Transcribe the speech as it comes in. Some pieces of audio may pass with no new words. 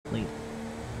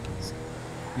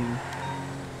You.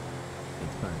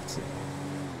 It's fine.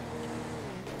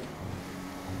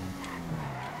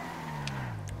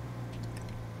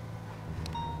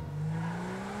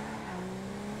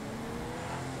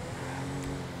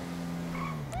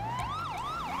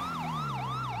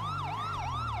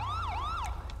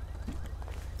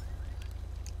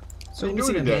 So let me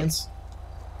see them hands.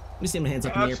 Let me see them hands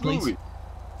up in the air, please.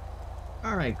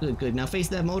 All right, good, good. Now face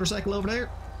that motorcycle over there.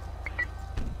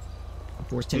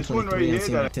 Force 1023. I'm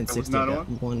seeing 1060. I got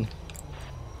one.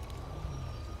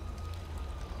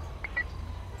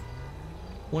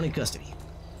 One in custody.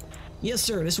 Yes,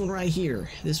 sir. This one right here.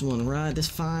 This one, right? This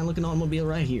fine-looking automobile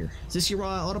right here. Is this your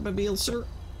automobile, sir?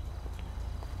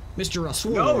 Mr.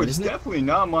 Swolroid, no, it's isn't definitely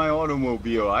not my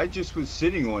automobile. I just was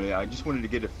sitting on it. I just wanted to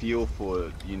get a feel for,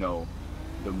 you know,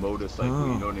 the motorcycle.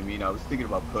 You know what I mean? I was thinking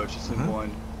about purchasing one.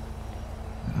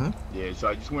 Yeah, so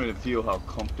I just wanted to feel how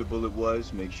comfortable it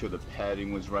was, make sure the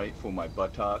padding was right for my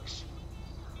buttocks.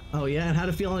 Oh yeah, and how'd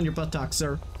it feel on your buttocks,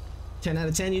 sir? 10 out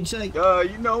of 10, you'd say?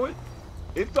 You know,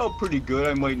 it felt pretty good.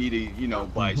 I might need to, you know,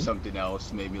 buy something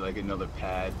else, maybe like another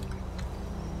pad.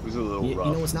 It was a little rough.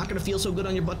 You know what's not gonna feel so good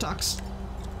on your buttocks?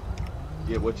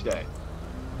 Yeah, what's that?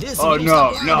 This. Oh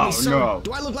no.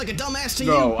 Do I look like a dumbass to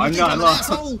you? No, I'm not an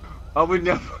asshole? I would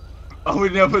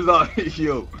never lie to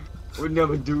you. Would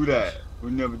never do that.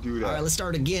 Would never do that. All right, let's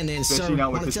start again, then, especially sir.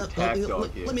 not with this attack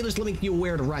dog here. Let me make you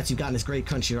aware of the rights you've got in this great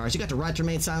country of ours. You got the right to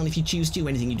remain silent if you choose to.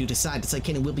 Anything you do decide to say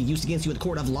can and will be used against you in the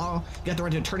court of law. You got the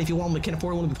right to attorney if you want, but can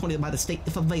afford one to be appointed by the state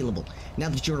if available. Now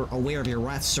that you're aware of your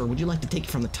rights, sir, would you like to take it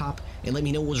from the top and let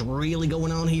me know what's really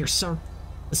going on here, sir?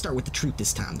 Let's start with the truth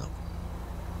this time, though.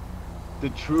 The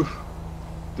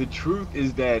truth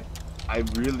is that I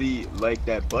really like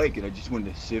that bike, and I just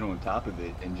wanted to sit on top of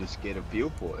it and just get a feel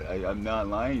for it. I'm not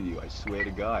lying to you. I swear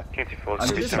to God. I'm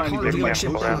just trying to get my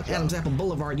down on Adams Apple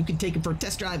Boulevard. You can take it for a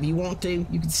test drive if you want to.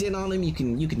 You can sit on them. You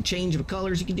can change the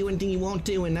colors. You can do anything you want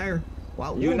to in there.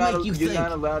 Well, you're not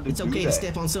allowed to it's okay to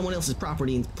step on someone else's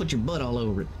property and put your butt all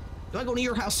over it. Do I go to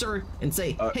your house, sir, and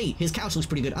say, hey, his couch looks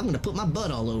pretty good. I'm going to put my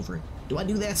butt all over it. Do I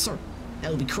do that, sir? That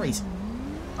would be crazy.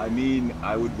 I mean,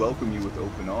 I would welcome you with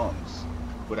open arms.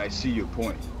 But I see your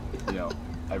point. You know,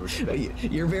 I respect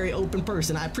it. You're a very open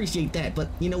person. I appreciate that. But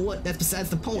you know what? That's besides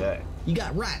the point. Yeah. You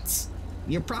got rights.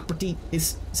 Your property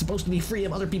is supposed to be free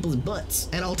of other people's butts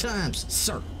at all times,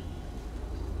 sir.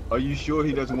 Are you sure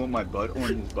he doesn't want my butt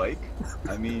on his bike?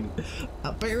 I mean,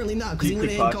 apparently not, because he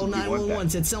went ahead and called 911.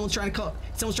 Said someone's trying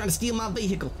to steal my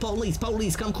vehicle. Police,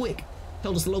 come quick.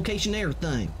 Told us the location and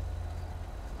everything.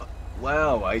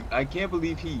 Wow, I can't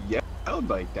believe he yelled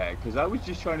like that, because I was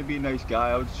just trying to be a nice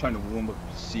guy. I was just trying to warm up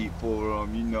the seat for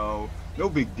him, you know. No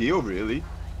big deal, really.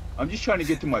 I'm just trying to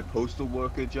get to my postal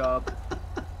worker job.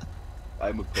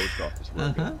 I'm a post office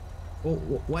worker. Well,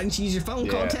 why didn't you use your phone?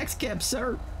 Call taxi cab,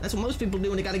 sir. That's what most people do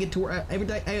when they got to get to work. Every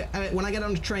day, when I get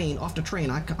on the train, off the train,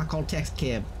 I call taxi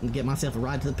cab and get myself a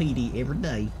ride to the PD every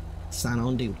day. Sign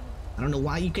on duty. I don't know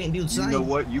why you can't do the same. You know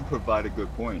what? You provide a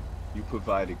good point. You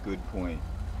provide a good point.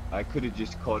 I could have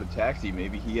just called a taxi.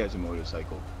 Maybe he has a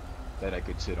motorcycle that I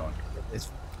could sit on. It's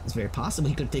very possible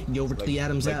he could have taken you over to the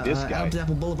Adams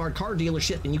Apple Boulevard car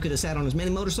dealership, and you could have sat on as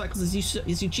many motorcycles as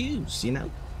you choose. You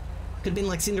know, could have been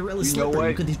like Cinderella's slipper.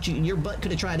 Your butt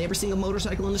could have tried every single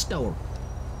motorcycle in the store.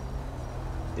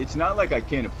 It's not like I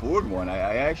can't afford one.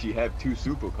 I actually have 2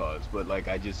 supercars, but like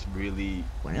I just really,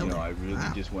 you know, I really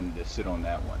just wanted to sit on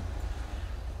that one.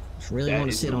 Just really want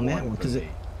to sit on that one because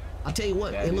I'll tell you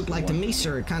what, it looked like to me,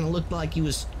 sir. It kind of looked like you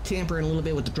was tampering a little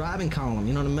bit with the driving column.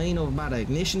 You know what I mean? Over by the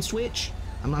ignition switch.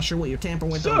 I'm not sure what you're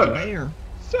tampering with over there.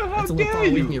 Sir, how That's a little far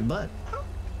away from your butt.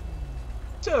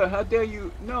 Sir, how dare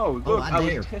you? No, look, I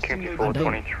was testing the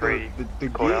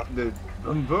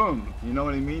vroom vroom. You know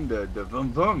what I mean? The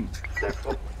vroom vroom.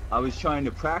 I was trying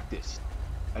to practice.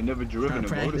 I never driven a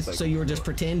motorcycle. So you were just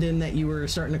pretending that you were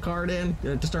starting a car then?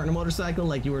 To starting a motorcycle?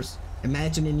 Like you were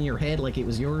imagining in your head like it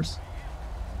was yours?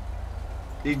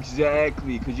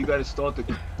 Exactly, because you got to start the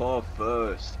car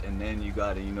first, and then you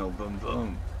got to, you know, boom,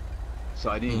 boom.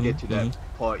 So I didn't get to that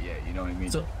part yet, you know what I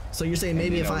mean? So you're saying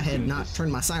maybe if I had not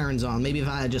turned my sirens on, maybe if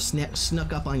I had just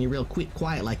snuck up on you real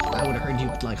quiet, like I would have heard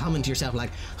you like humming to yourself like,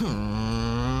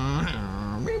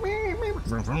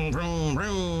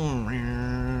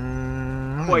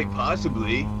 quite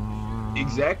possibly.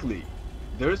 Exactly.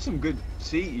 There's some good.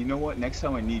 See, you know what? Next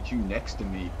time I need you next to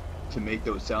me to make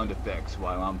those sound effects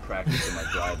while I'm practicing my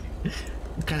driving.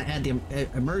 Kind of add the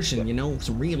immersion, you know,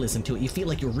 some realism to it. You feel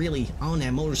like you're really on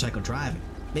that motorcycle driving.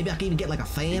 Maybe I can even get like a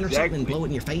fan or something and blow it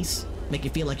in your face, make you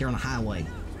feel like you're on a highway.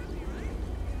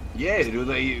 Yeah, it would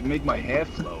like make my hair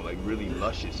flow like really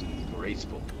luscious and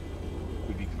graceful. It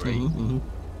would be great.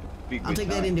 be a I'll good take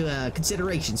time. that into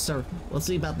consideration, sir. We'll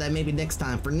see about that maybe next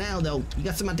time. For now, though, you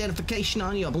got some identification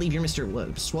on you. I believe you're Mr.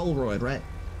 Swolroid, right?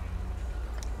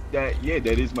 Yeah,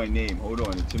 that is my name. Hold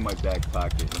on, it's in my back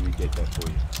pocket. Let me get that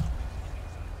for you.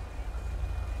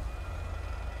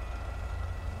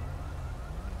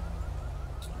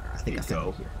 I think I found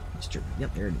it here. Mr.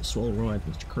 Yep, there it is. Swolroid,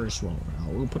 Mr. Curtis Swolroid.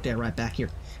 We'll put that right back here.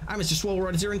 All right, Mr.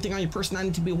 Swolroid, is there anything on your person I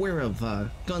need to be aware of?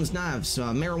 Guns, knives,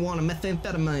 marijuana,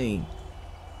 methamphetamine?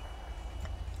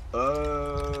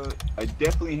 I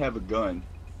definitely have a gun,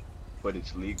 but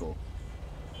it's legal.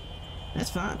 That's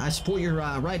fine. I support your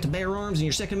right to bear arms and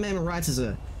your Second Amendment rights as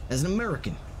an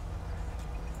American.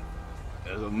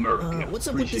 As an American. What's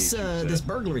up with this this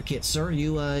burglary kit, sir?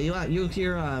 You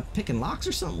here picking locks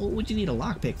or something? What would you need a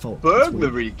lockpick for?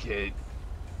 Burglary kit?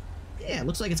 Yeah, it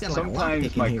looks like it's got like a lockpick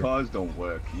Sometimes in my here. cars don't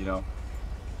work, you know.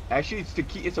 Actually,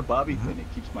 it's a bobby pin. It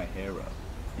keeps my hair up.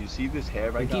 You see this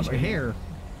hair I It got keeps right here?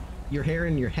 your hair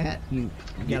in your hat. You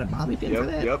got a bobby pin for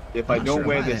that? Yep. If I'm I not don't sure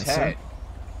wear about this that, sir. hat,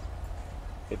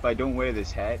 if I don't wear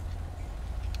this hat,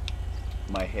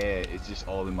 my hair is just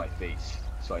all in my face.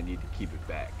 So I need to keep it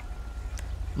back.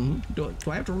 Do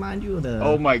I have to remind you of the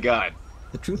Oh my god.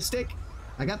 the truth stick?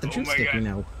 I got the truth my stick, God. you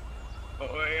know. Oh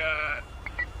my god.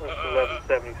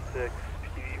 1176.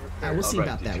 We'll see Alright,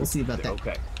 about the that. We'll see about that.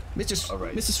 Okay. Mr.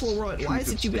 Alright. Mr. Swolroid, why Truth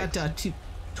is of it you got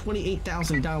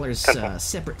 $28,000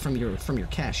 separate from your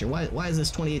cash here? Why is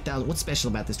this 28,000? What's special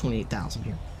about this 28,000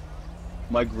 here?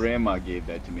 My grandma gave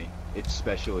that to me. It's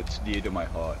special. It's dear to my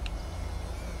heart.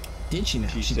 Did she now?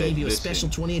 She said, gave you a "Listen, special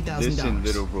 $28,000. Listen,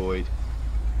 little Royd.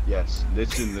 Yes,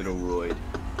 listen, little Royd.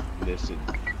 Listen.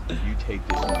 You take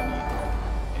this money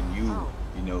and you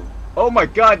know. Oh my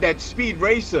god, that speed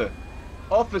racer!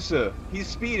 Officer, he's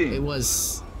speeding. It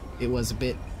was a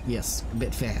bit, yes, a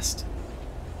bit fast.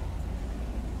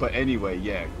 But anyway,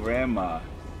 yeah, Grandma,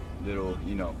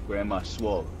 Grandma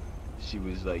Swole, she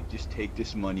was like, just take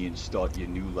this money and start your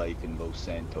new life in Los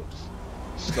Santos.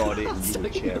 Start it and you will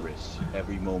cherish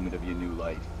every moment of your new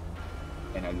life.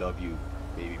 And I love you,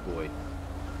 baby boy.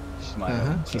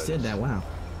 Smile. She said that, wow.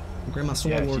 Grandma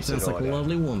Yeah, Swolroid she said sounds like all a that.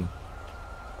 lovely woman.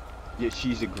 Yeah,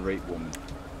 she's a great woman.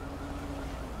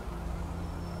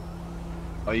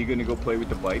 Are you gonna go play with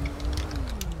the bike?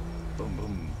 Boom,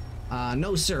 boom.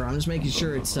 No, sir. I'm just making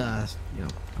sure it's, I'm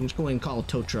just going to call a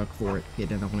tow truck for it. Get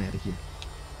that on out of here.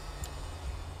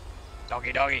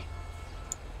 Doggy, doggy.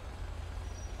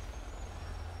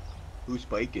 Whose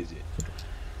bike is it?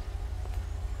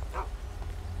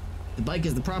 The bike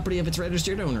is the property of its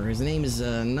registered owner. His name is,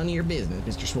 none of your business,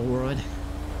 Mr. Swolroid.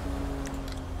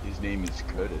 His name is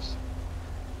Curtis.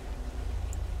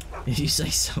 If you say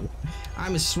so.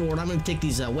 I'm Mr. Sword. I'm going to take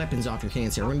these weapons off your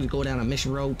hands here. We're going to go down a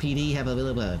Mission Road PD, have a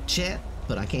little chat,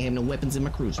 but I can't have no weapons in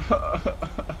my cruiser.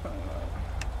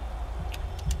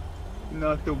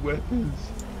 Not the weapons.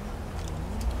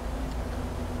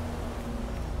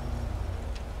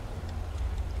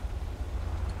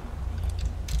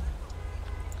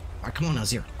 Alright, come on now,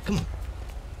 Zero. Come on.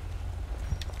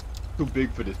 Too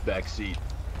big for this back seat.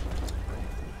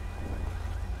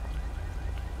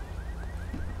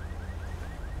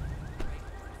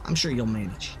 I'm sure you'll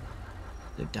manage.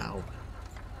 The dog.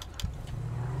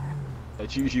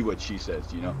 That's usually what she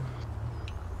says, you know?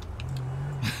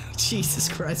 Jesus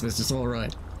Christ, Mr.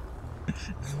 Swolroid.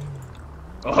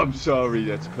 Oh, I'm sorry,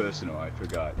 that's personal, I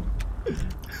forgot.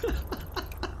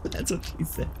 That's what she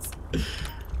says.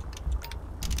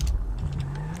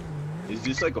 Is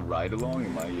this like a ride-along?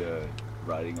 Am I,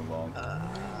 riding along?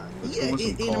 Let's go Yeah, with some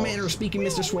in a calls. manner of speaking,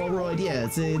 Mr. Swolroid, yeah,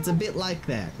 it's a bit like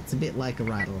that. It's a bit like a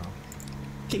ride-along.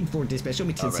 King 4 Dispatch, show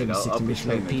me All right, 1076 I'll to Mission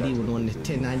Road pretend that PD that's with what one this is.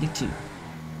 1092.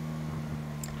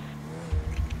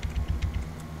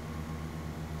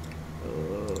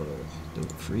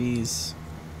 Don't freeze.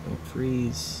 Don't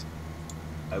freeze.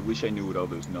 I wish I knew what all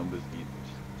those numbers mean.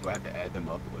 Do I have to add them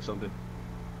up or something?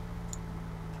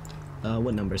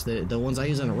 What numbers? The ones I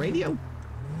use on the radio?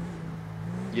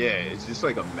 Yeah, is this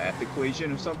like a math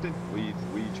equation or something? Were you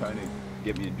trying to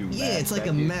get me to do math? Yeah, it's like back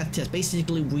a here? math test.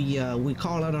 Basically, we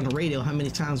call out on the radio how many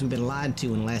times we've been lied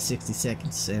to in the last 60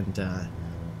 seconds, and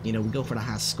we go for the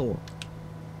high score.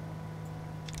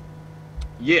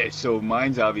 Yeah, so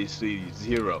mine's obviously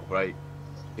 0, right?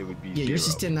 It would be Yeah, 0. yours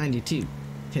is 1092.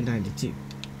 1092.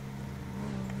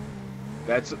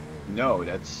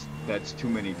 That's too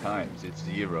many times. It's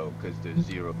 0 because there's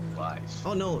 0 lies.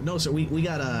 Oh no, sir. We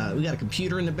got a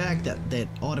computer in the back that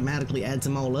automatically adds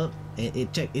them all up.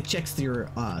 It checks your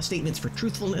statements for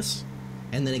truthfulness,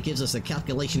 and then it gives us a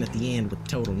calculation at the end with the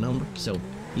total number. So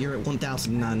you're at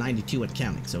 1,092 and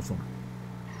counting so far.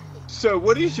 Sir,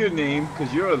 what is your name?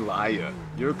 Because you're a liar.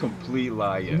 You're a complete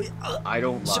liar. I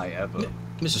don't Sir, lie ever.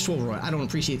 Mr. Swolroid, I don't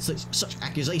appreciate such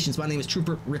accusations. My name is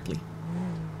Trooper Ripley,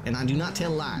 and I do not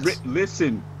tell lies.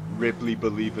 Listen, Ripley,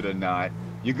 believe it or not,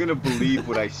 you're gonna believe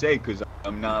what I say, because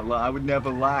I'm not. I would never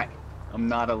lie. I'm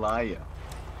not a liar.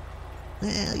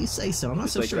 Well, you say so. I'm not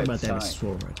Just so like sure that about that,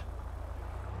 sign. Mr. Swolroid.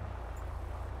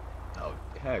 Oh,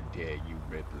 how dare you,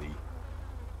 Ripley?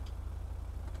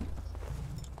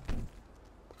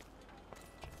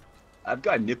 I've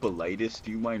got nippleitis. Do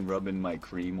you mind rubbing my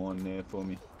cream on there for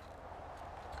me?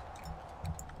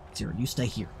 Zero, you stay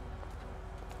here.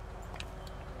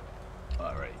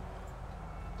 All right.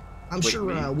 I'm Wait,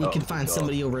 sure me? we Oh, can find dog.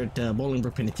 somebody over at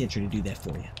Bolingbrook Penitentiary to do that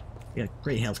for you. You got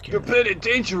great health care. Your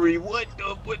penitentiary? What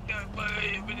the?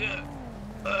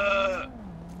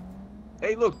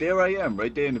 Hey, look, there I am,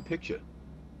 right there in the picture.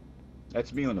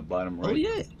 That's me on the bottom right. Oh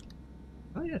yeah.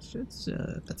 Oh yes, that's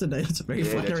a very Yeah, that's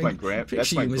flattering my grand. picture,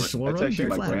 That's my. you, Mr. Swolroid. That's actually Very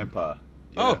my flattering. grandpa.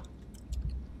 Yeah. Oh.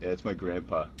 Yeah, it's my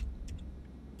grandpa.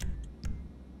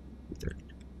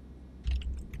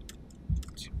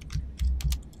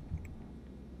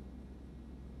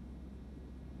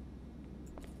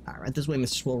 All right, this way,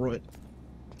 Mr. Swolroid.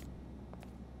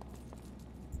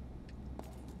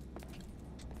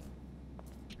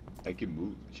 I can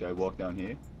move. Should I walk down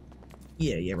here?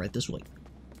 Yeah, right this way.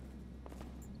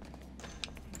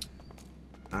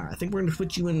 All right, I think we're gonna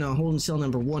put you in holding cell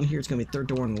number 1 here. It's gonna be third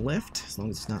door on the left, as long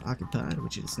as it's not occupied,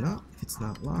 which it's not. If it's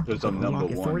not locked, Because we'll I'm number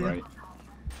unlock it for 1, you. right?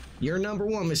 You're number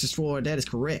 1, Mr. Swolroid. That is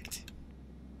correct.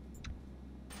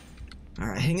 All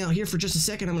right, hang out here for just a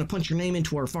second. I'm gonna punch your name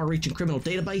into our far-reaching criminal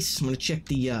database. I'm gonna check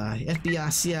the FBI,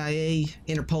 CIA,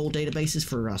 Interpol databases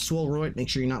for Swolroid. Make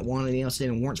sure you're not wanting any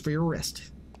outstanding warrants for your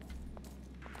arrest.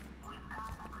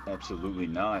 Absolutely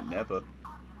not. Never.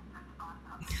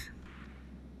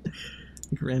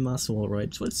 Grandma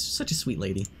Swolroid. What's such a sweet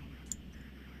lady.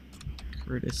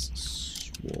 Curtis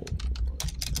Swolroid.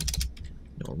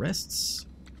 No arrests.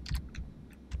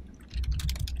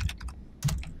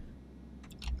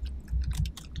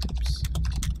 Oops.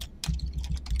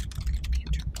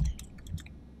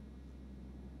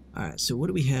 Alright, so what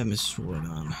do we have Miss Swolroid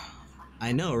on?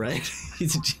 I know, right?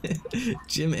 He's a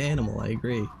gym animal, I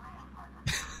agree.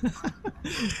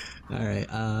 Alright,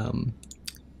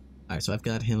 Alright, so I've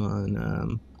got him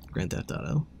on Grand Theft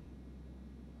Auto.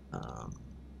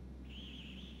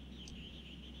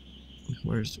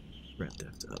 Where's Grand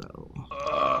Theft Auto?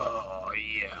 Oh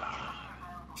yeah.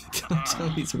 Don't tell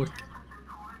me he's working.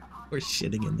 We're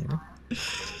shitting in there.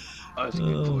 Oh, it's a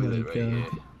good toilet my right God. here.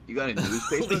 You got a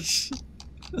newspaper? Holy shit.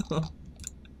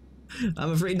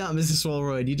 I'm afraid not, Mrs.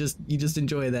 Swolroid. You just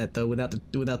enjoy that though, without the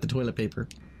toilet paper.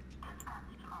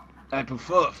 I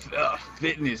prefer a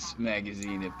fitness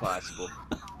magazine if possible.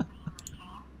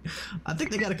 I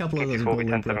think they got a couple of those. 54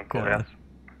 10-7 courthouse.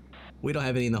 We don't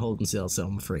have any in the holding cell, so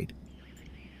I'm afraid.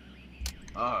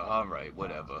 All right,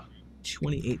 whatever.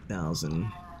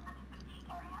 28,000.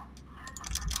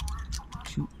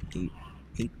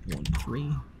 28813.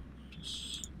 No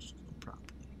problem.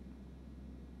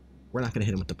 We're not gonna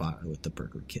hit him with the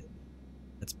burglary kit.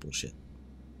 That's bullshit.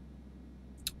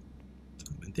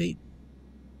 Time and date.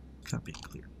 Copy and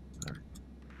clear. All right.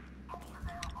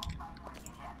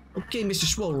 Okay, Mr.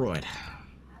 Swolroid.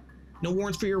 No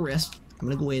warrants for your arrest. I'm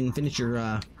gonna go ahead and finish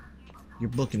your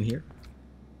booking here.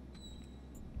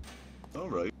 All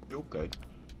right, okay.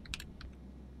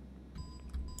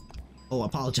 Oh, I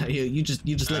apologize. You just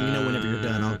let me know whenever you're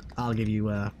done. I'll give you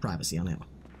privacy on that one.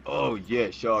 Oh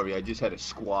yeah, sorry. I just had a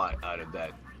squat out of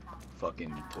that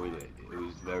fucking toilet. It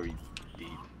was very deep.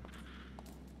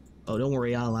 Oh, don't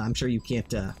worry. I'm sure you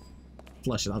can't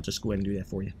flush it. I'll just go ahead and do that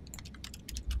for you.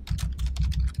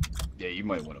 Yeah, you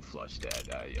might want to flush that.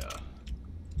 There we go.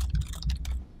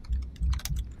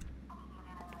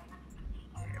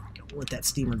 We'll let that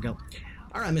steamer go.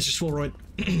 All right, Mr. Swolroid.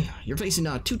 You're facing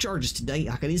 2 charges today.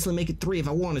 I could easily make it 3 if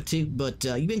I wanted to, but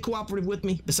you've been cooperative with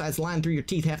me, besides lying through your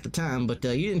teeth half the time, but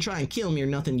you didn't try and kill me or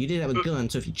nothing. You did have a gun,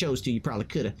 so if you chose to, you probably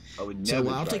could have. I would So never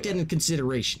I'll try take that into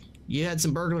consideration. You had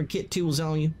some burglar kit tools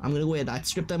on you. I'm going to go ahead. I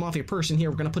stripped them off your person here.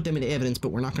 We're going to put them into evidence, but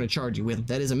we're not going to charge you with them.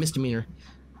 That is a misdemeanor.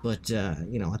 But,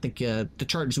 you know, I think the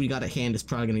charges we got at hand is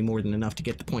probably going to be more than enough to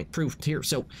get the point proved here.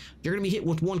 So you're going to be hit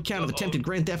with 1 count of attempted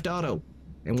Grand Theft Auto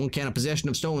and 1 count of possession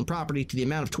of stolen property to the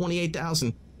amount of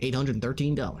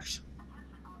 $28,813.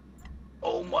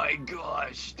 Oh my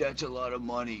gosh, that's a lot of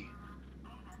money.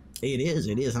 It is.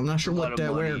 I'm not sure A lot what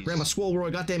of where monies. Grandma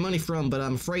Swolroid got that money from, but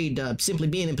I'm afraid simply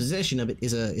being in possession of it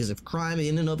is a crime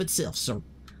in and of itself. So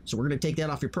we're going to take that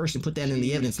off your person and put that in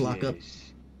the evidence lockup.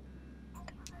 Jesus.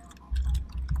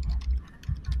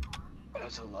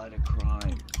 That's a lot of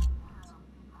crime.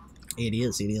 It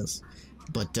is, it is.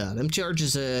 But them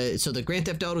charges, so the Grand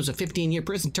Theft Auto is a 15-year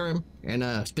prison term, and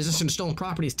possession of stolen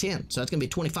property is 10. So that's going to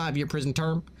be a 25-year prison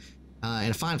term,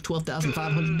 and a fine of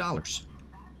 $12,500.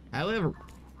 However,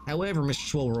 Mr.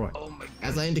 Swolroid,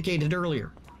 as I indicated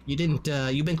earlier, you've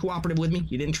been cooperative with me.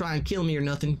 You didn't try and kill me or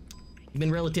nothing. You've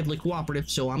been relatively cooperative,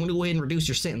 so I'm going to go ahead and reduce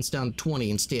your sentence down to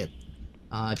 20 instead.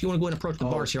 If you want to go ahead and approach the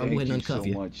bars here, I'll go ahead and uncuff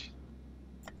you. Much.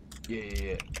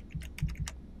 Yeah.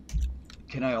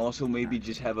 Can I also maybe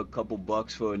just have a couple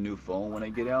bucks for a new phone when I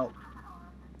get out?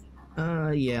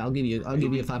 Yeah, I'll give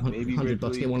you 500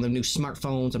 bucks. Get one of the new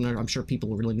smartphones. I'm sure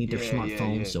people really need their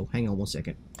smartphones. Yeah. So hang on one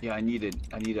second. Yeah, I need an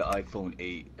iPhone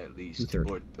 8 at least,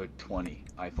 or 20,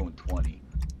 iPhone 20.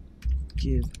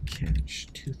 Give cash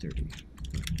 230.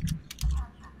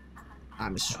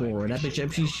 I'm sure that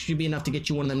bitch should be enough to get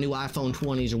you one of them new iPhone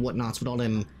 20s or whatnots with all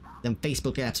them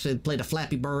Facebook apps. Play the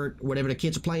Flappy Bird, whatever the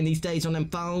kids are playing these days on them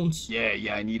phones.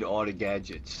 Yeah, I need all the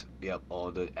gadgets. Yep,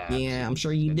 all the apps. Yeah, I'm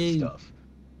sure you do. Stuff.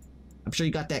 I'm sure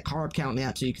you got that carb counting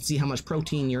app so you can see how much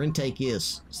protein your intake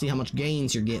is. See how much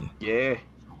gains you're getting. Yeah,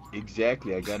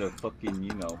 exactly. I gotta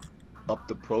fucking, up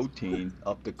the protein,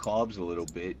 up the carbs a little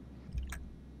bit.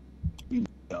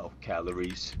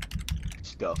 Calories,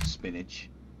 stuff, spinach,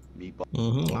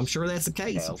 meatballs. I'm sure that's the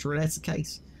case. I'm sure that's the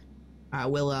case.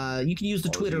 Well, you can use the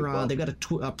Twitter. They've got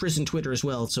a prison Twitter as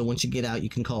well, so once you get out, you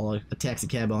can call a taxi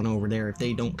cab on over there. If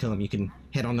they don't come, you can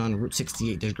head on down to Route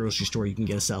 68. There's a grocery store. You can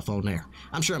get a cell phone there.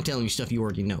 I'm sure I'm telling you stuff you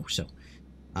already know, so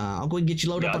I'll go ahead and get you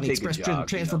loaded up on the express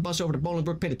transfer bus over to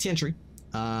Bolingbrook Penitentiary.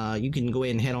 You can go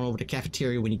ahead and head on over to the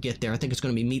cafeteria when you get there. I think it's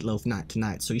going to be meatloaf night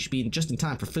tonight, so you should be just in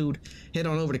time for food. Head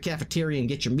on over to the cafeteria and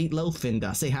get your meatloaf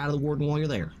and say hi to the warden while you're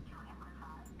there.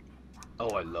 Oh,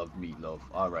 I love meatloaf.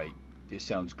 All right. This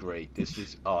sounds great. This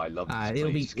is I love this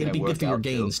it'll be good for your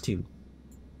gains too.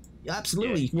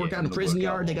 Absolutely, you can work out in the prison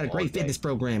yard. They got a great fitness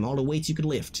program, all the weights you can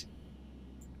lift.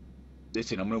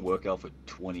 Listen, I'm gonna work out for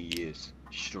 20 years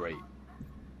straight.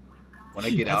 When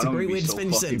I get out, I'm gonna be so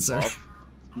fucking buff.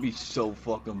 I'm be so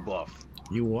fucking buff.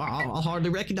 You are. I'll hardly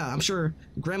recognize. I'm sure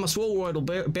Grandma Swolroid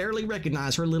will barely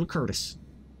recognize her little Curtis.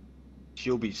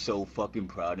 She'll be so fucking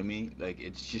proud of me. Like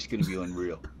it's just gonna be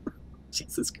unreal.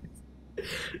 Jesus Christ.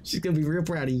 She's gonna be real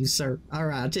proud of you, sir. All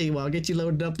right, I'll tell you what. I'll get you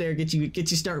loaded up there. Get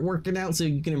you start working out so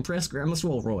you can impress Grandma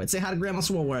Swolroid. Say hi to Grandma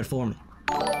Swolroid for me.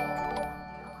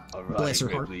 All right, bless her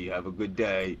Ripley. Have a good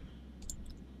day.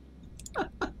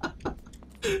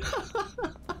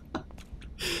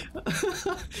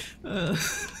 Oh,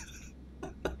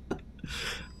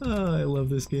 I love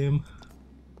this game.